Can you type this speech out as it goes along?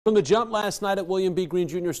From the jump last night at William B. Green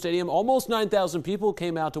Jr. Stadium, almost 9,000 people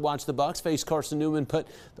came out to watch the Bucs face Carson-Newman, but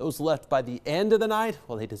those left by the end of the night,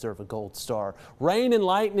 well, they deserve a gold star. Rain and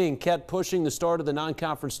lightning kept pushing the start of the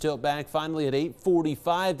non-conference tilt back. Finally, at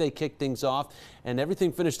 8:45, they kicked things off, and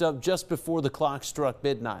everything finished up just before the clock struck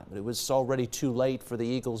midnight. But it was already too late for the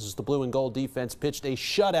Eagles as the blue and gold defense pitched a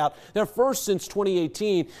shutout, their first since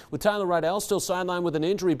 2018. With Tyler Rydell still sidelined with an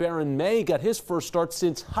injury, Baron May got his first start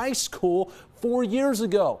since high school 4 years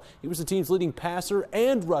ago. He was the team's leading passer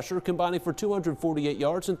and rusher, combining for 248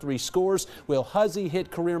 yards and 3 scores. Will Huzzy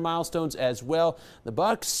hit career milestones as well. The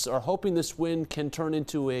Bucs are hoping this win can turn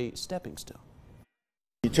into a stepping stone.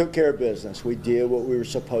 We took care of business. We did what we were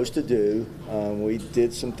supposed to do. We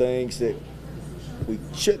did some things that we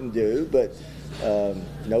shouldn't do, but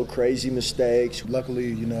no crazy mistakes.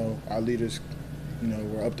 Luckily, our leaders,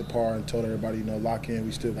 we're up to par and told everybody, lock in.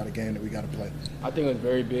 We still got a game that we got to play. I think it was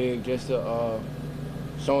very big just to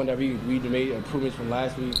showing that we made improvements from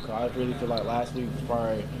last week. I really feel like last week was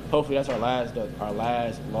probably, hopefully that's our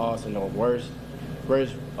last loss and the worst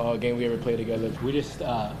game we ever played together. We just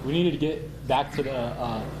we needed to get back to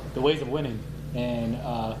the ways of winning, and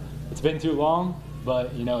it's been too long,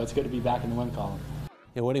 but it's good to be back in the win column.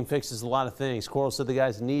 Yeah, winning fixes a lot of things. Quarles said the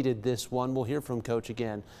guys needed this one. We'll hear from Coach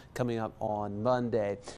again coming up on Monday.